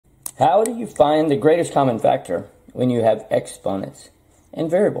How do you find the greatest common factor when you have exponents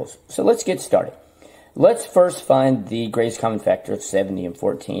and variables? So let's get started. Let's first find the greatest common factor of 70 and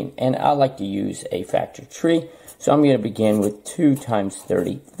 14. And I like to use a factor tree. So I'm going to begin with 2 times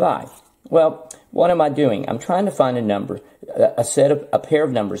 35. Well, what am I doing? I'm trying to find a number, a pair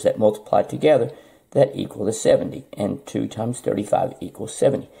of numbers that multiply together that equal to 70. And 2 times 35 equals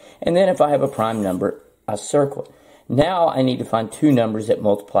 70. And then if I have a prime number, I circle it. Now I need to find 2 numbers that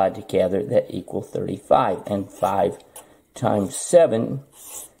multiply together that equal 35. And 5 times 7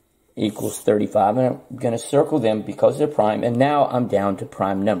 equals 35. And I'm going to circle them because they're prime. And now I'm down to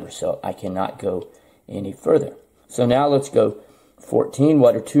prime numbers, so I cannot go any further. So now let's go 14.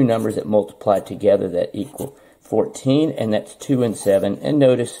 What are 2 numbers that multiply together that equal 14? And that's 2 and 7. And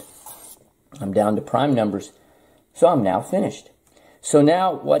notice I'm down to prime numbers, so I'm now finished. So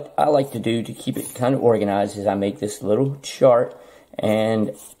now what I like to do to keep it kind of organized is I make this little chart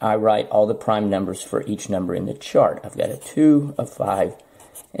and I write all the prime numbers for each number in the chart. I've got a 2, a 5,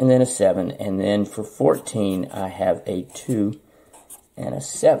 and then a 7. And then for 14, I have a 2 and a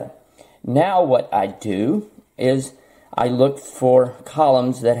 7. Now what I do is I look for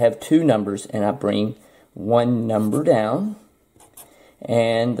columns that have 2 numbers and I bring 1 number down.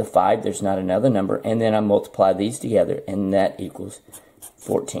 And the 5, there's not another number. And then I multiply these together, and that equals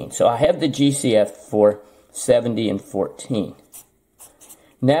 14. So I have the GCF for 70 and 14.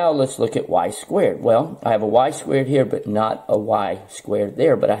 Now let's look at y squared. Well, I have a y squared here, but not a y squared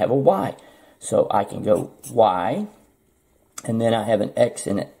there, but I have a y. So I can go y, and then I have an x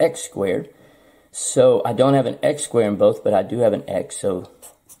and an x squared. So I don't have an x squared in both, but I do have an x, so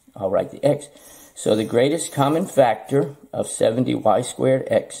I'll write the x. So the greatest common factor of 70y squared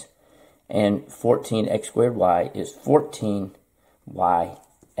x and 14x squared y is 14yx.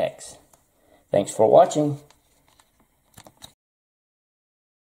 Thanks for watching.